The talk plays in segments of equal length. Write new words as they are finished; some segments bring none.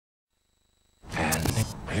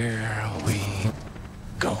Here we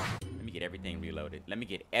go. Let me get everything reloaded. Let me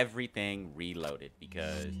get everything reloaded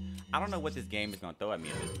because I don't know what this game is gonna throw at me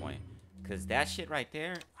at this point. Cause that shit right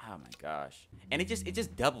there, oh my gosh. And it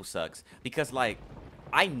just double sucks because like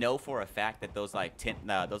I know for a fact that those like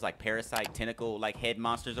parasite tentacle like head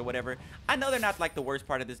monsters or whatever, I know they're not like the worst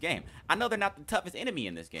part of this game. I know they're not the toughest enemy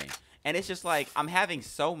in this game. And it's just like I'm having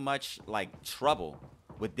so much like trouble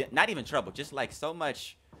with not even trouble, just like so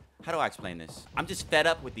much. How do I explain this? I'm just fed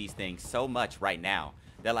up with these things so much right now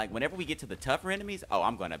that like whenever we get to the tougher enemies, oh,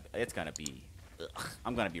 I'm gonna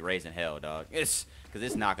be raising hell, dog. Because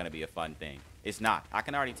it's not gonna be a fun thing. It's not. I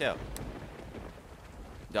can already tell.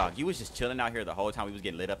 Dog, you was just chilling out here the whole time we was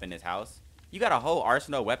getting lit up in this house. You got a whole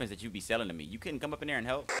arsenal of weapons that you be selling to me. You couldn't come up in there and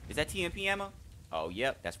help? Is that TMP ammo? Oh,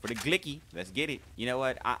 yep. That's for the glicky. Let's get it. You know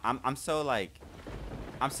what? I'm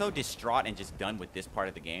so distraught and just done with this part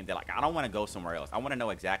of the game that like I don't want to go somewhere else. I want to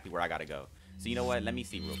know exactly where I gotta go. So you know what? Let me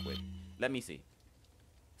see real quick. Let me see.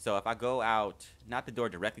 So if I go out, not the door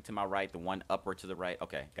directly to my right, the one upward to the right.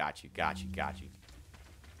 Okay, got you.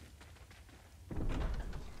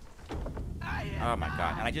 Oh my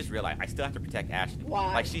god, and I just realized I still have to protect Ashely.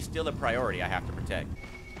 Why? Like she's still a priority I have to protect.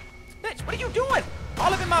 Bitch, what are you doing?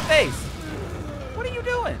 All up in my face. What are you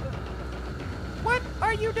doing? What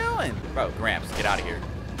are you doing? Bro, Gramps, get out of here.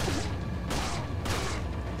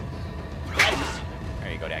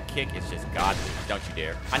 There you go, that kick is just godly. Don't you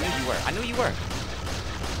dare. I knew you were.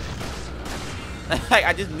 Like,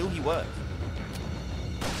 I just knew he was.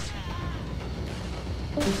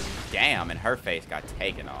 Damn, and her face got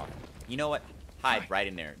taken off. You know what? Hide right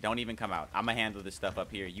in there. Don't even come out. I'm gonna handle this stuff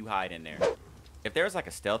up here. You hide in there. If there was like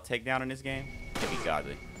a stealth takedown in this game, it'd be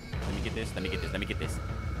godly. Let me get this.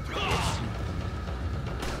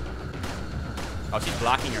 Oh, she's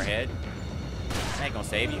blocking your head. That ain't gonna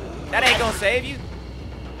save you.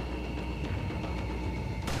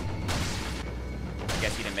 I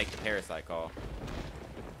guess he didn't make the parasite call.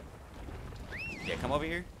 Yeah, come over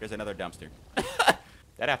here. There's another dumpster.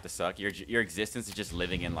 That'd have to suck. Your existence is just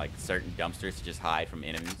living in like certain dumpsters to just hide from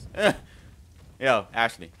enemies. Yo,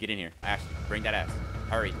 Ashely, get in here. Ashely, bring that ass.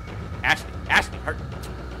 Hurry. Ashely, hurry.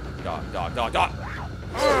 Dog.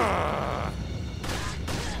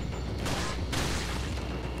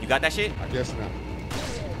 You got that shit? I guess not.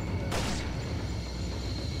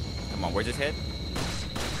 Come on, where's his head?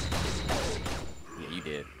 Yeah, you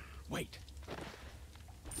did. Wait.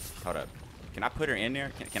 Hold up. Can I put her in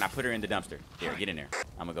there? Can I put her in the dumpster? Here, get in there.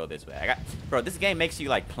 I'm gonna go this way. Bro, this game makes you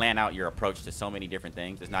like plan out your approach to so many different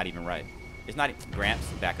things. It's not even right. It's not. Gramps,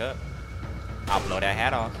 back up. I'll blow that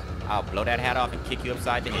hat off. And kick you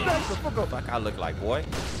upside the head. Fuck I look like, boy.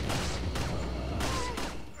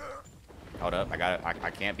 Hold up.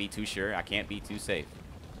 I can't be too sure. I can't be too safe.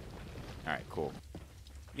 All right, cool.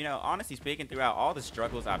 You know, honestly speaking, throughout all the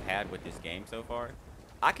struggles I've had with this game so far,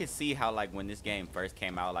 I could see how, like, when this game first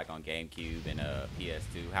came out, like, on GameCube and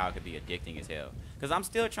PS2, how it could be addicting as hell. Because I'm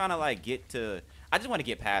still trying to, like, get to... I just want to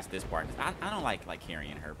get past this part. Because I don't like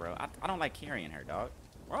carrying her, bro. I don't like carrying her, dog.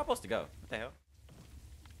 Where am I supposed to go? What the hell?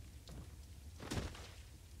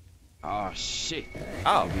 Oh, shit.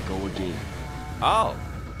 Oh. Here we go again. Oh.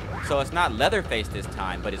 So it's not Leatherface this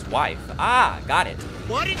time, but his wife. Ah, got it.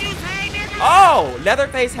 What did you say, nigga? Oh,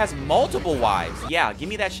 Leatherface has multiple wives. Yeah, give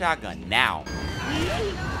me that shotgun now. No.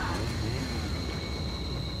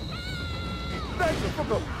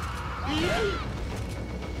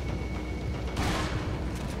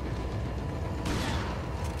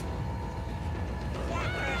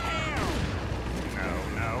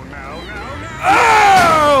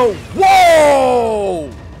 Oh! Whoa!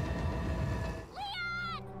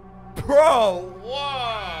 Bro, whoa!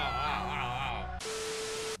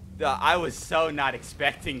 I was so not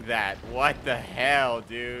expecting that. What the hell,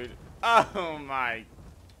 dude? Oh my...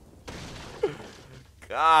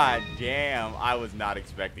 God damn, I was not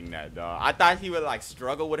expecting that, dog. I thought he would like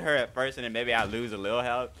struggle with her at first and then maybe I'd lose a little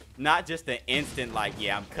health. Not just an instant like,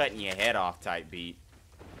 yeah, I'm cutting your head off type beat.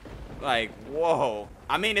 Like, whoa.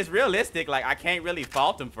 I mean, it's realistic. Like, I can't really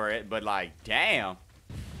fault him for it, but like, damn.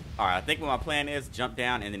 All right, I think what my plan is, jump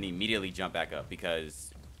down and then immediately jump back up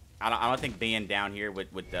because I don't think being down here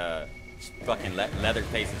with the fucking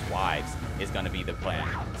Leatherface's wives is gonna be the plan.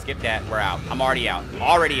 Skip that, we're out. I'm already out.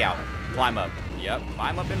 Climb up. Yep,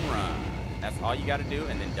 climb up and run. That's all you gotta do,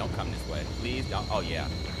 and then don't come this way. Please don't. Oh, yeah.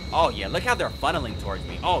 Oh, yeah, look how they're funneling towards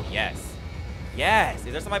me. Oh, yes. Yes.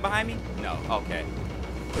 Is there somebody behind me? No. Okay.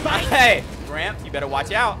 Hey, Gramps, you better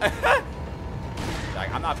watch out. Like,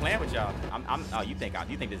 I'm not playing with y'all. Oh, you think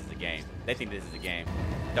this is a game. They think this is a game.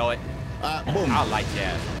 Throw it. Boom. I'll light your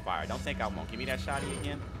ass on fire. Don't think I won't. Give me that shotty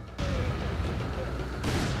again.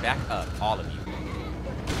 Back up, all of you.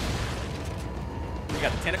 You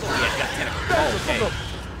got the tentacle? Yeah, you got the tentacle. Oh, okay.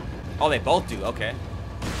 Oh, they both do. Okay.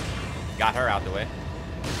 Got her out the way.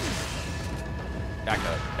 Back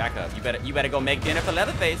up. Back up. You better go make dinner for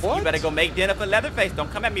Leatherface. What? You better go make dinner for Leatherface.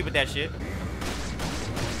 Don't come at me with that shit.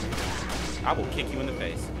 I will kick you in the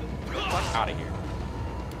face. Get the fuck out of here.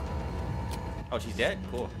 Oh, she's dead?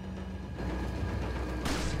 Cool.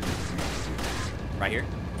 Right here.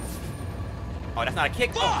 Oh, that's not a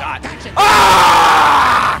kick. Oh, God.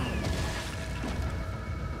 Ah!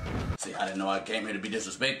 See, I didn't know I came here to be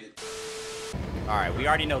disrespected. Alright, we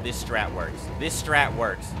already know this strat works. This strat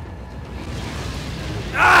works.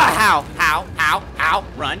 Ah! How?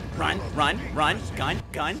 Run.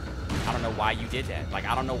 Gun. I don't know why you did that. Like,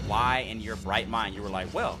 I don't know why in your bright mind you were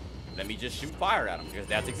like, well, let me just shoot fire at him. Because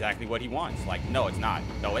that's exactly what he wants. Like, no, it's not.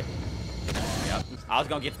 Throw it. Yep. I was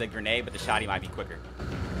going to get the grenade, but the shotty might be quicker.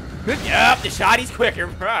 Yep, the shotty's quicker.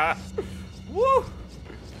 Woo!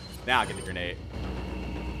 Now I'll get the grenade.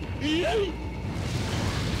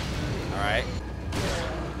 Alright.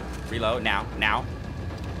 Reload. Now.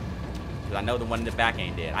 Because I know the one in the back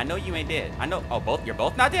ain't dead. I know you ain't dead. I know. Oh, you're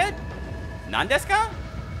both not dead? Nandeska?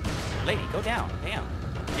 Lady, go down. Damn.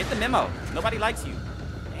 Get the memo. Nobody likes you.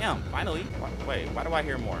 Damn, finally. Wait, why do I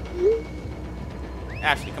hear more?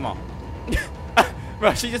 Ashely, come on.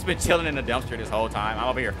 Bro, she's just been chilling in the dumpster this whole time. I'm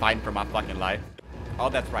over here fighting for my fucking life. Oh,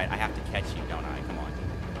 that's right. I have to catch you, don't I? Come on.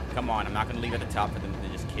 Come on. I'm not going to leave at the top for them to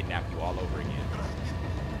just kidnap you all over again.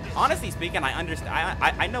 Honestly speaking, I understand.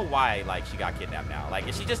 I know why, like, she got kidnapped now. Like,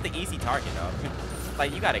 is she just the easy target, though?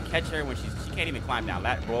 Like, you got to catch her when she can't even climb down.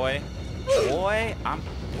 Boy, I'm...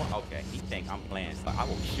 Well, okay, he think I'm playing, so I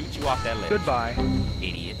will shoot you off that ledge. Goodbye.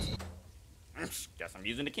 Idiot. Guess I'm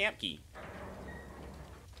using the camp key.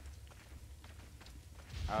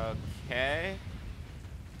 Okay.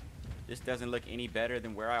 This doesn't look any better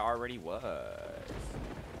than where I already was.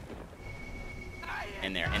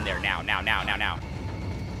 In there, now.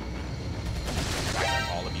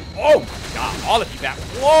 All of you. Oh, my God, all of you back.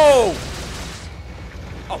 Whoa!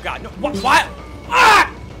 Oh, God, no, what? Ah!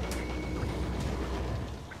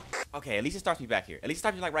 Okay, at least it starts me back here. At least it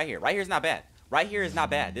starts me, like, right here. Right here is not bad. Right here is not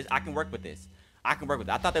bad. I can work with this. I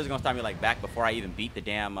thought they was going to start me, like, back before I even beat the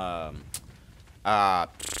damn,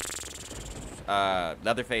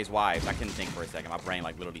 Leatherface wives. I couldn't think for a second. My brain,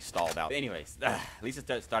 like, literally stalled out. But anyways, at least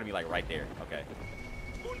it started me, like, right there. Okay.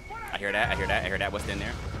 I hear that. What's in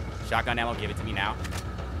there? Shotgun ammo. Give it to me now.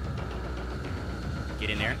 Get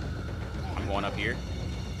in there. I'm going up here.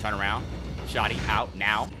 Turn around. Shotty out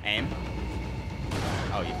now. Aim.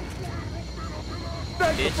 Oh, yeah.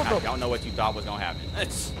 Bitch, I don't know what you thought was going to happen.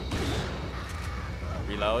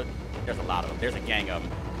 Reload. There's a lot of them. There's a gang of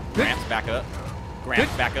them. Gramps, back up.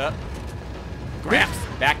 Gramps, back up. Gramps,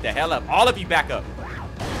 back the hell up. All of you back up.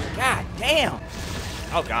 God damn.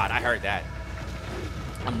 Oh, God, I heard that.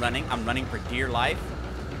 I'm running for dear life.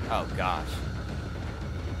 Oh, gosh.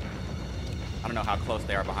 I don't know how close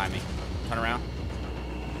they are behind me. Turn around.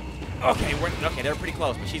 Okay, they're pretty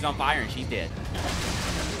close, but she's on fire and she's dead.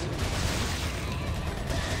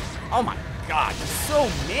 Oh, my God, there's so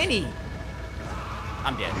many.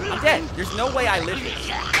 I'm dead. There's no way I live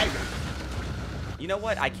this. You know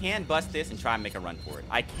what? I can bust this and try and make a run for it.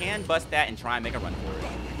 I can bust that and try and make a run for it.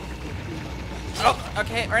 Oh,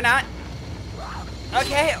 okay, or not.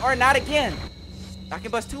 Okay, or not again. I can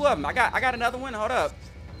bust two of them. I got another one. Hold up.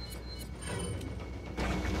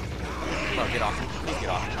 Oh, get off me. Please get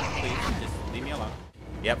off me. Please, just leave me alone.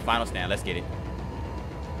 Yep, final stand. Let's get it.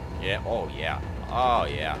 Yeah. Oh, yeah. Oh,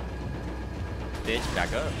 yeah. Bitch,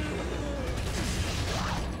 back up.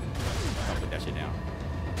 Don't put that shit down.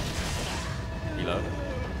 Reload.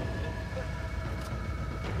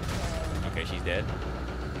 Okay, she's dead.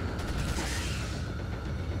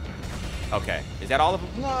 Okay, is that all of them?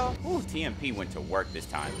 No. Ooh, TMP went to work this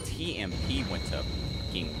time. TMP went to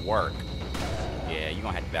fucking work. Yeah, you're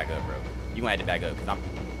gonna have to back up, bro. You're gonna have to back up, because I'm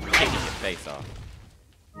kicking your face off.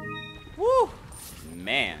 Woo!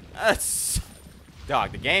 Man.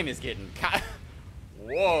 Dog, the game is getting kind of...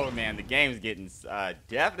 Whoa, man, the game's getting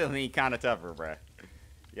definitely kind of tougher, bro.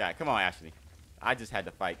 Yeah, come on, Ashely. I just had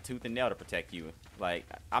to fight tooth and nail to protect you. Like,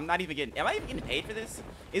 I'm not even getting... Am I even getting paid for this?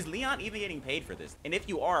 Is Leon even getting paid for this? And if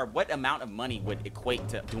you are, what amount of money would equate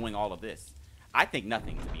to doing all of this? I think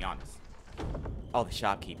nothing, to be honest. Oh, the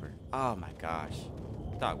shopkeeper. Oh, my gosh.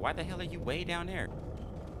 Dog, why the hell are you way down there?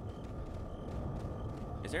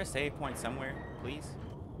 Is there a save point somewhere, please?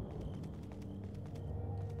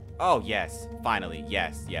 Oh, yes. Finally.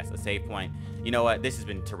 Yes. A save point. You know what? This has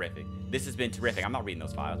been terrific. This has been terrific. I'm not reading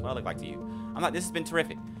those files. What do I look like to you? This has been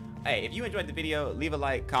terrific. Hey, if you enjoyed the video, leave a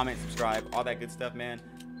like, comment, subscribe, all that good stuff, man.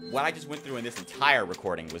 What I just went through in this entire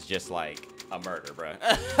recording was just like a murder, bro.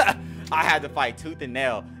 I had to fight tooth and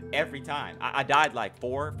nail every time. I died like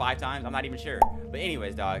 4 or 5 times. I'm not even sure. But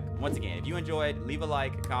anyways, dog, once again, if you enjoyed, leave a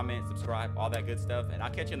like, comment, subscribe, all that good stuff. And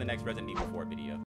I'll catch you in the next Resident Evil 4 video.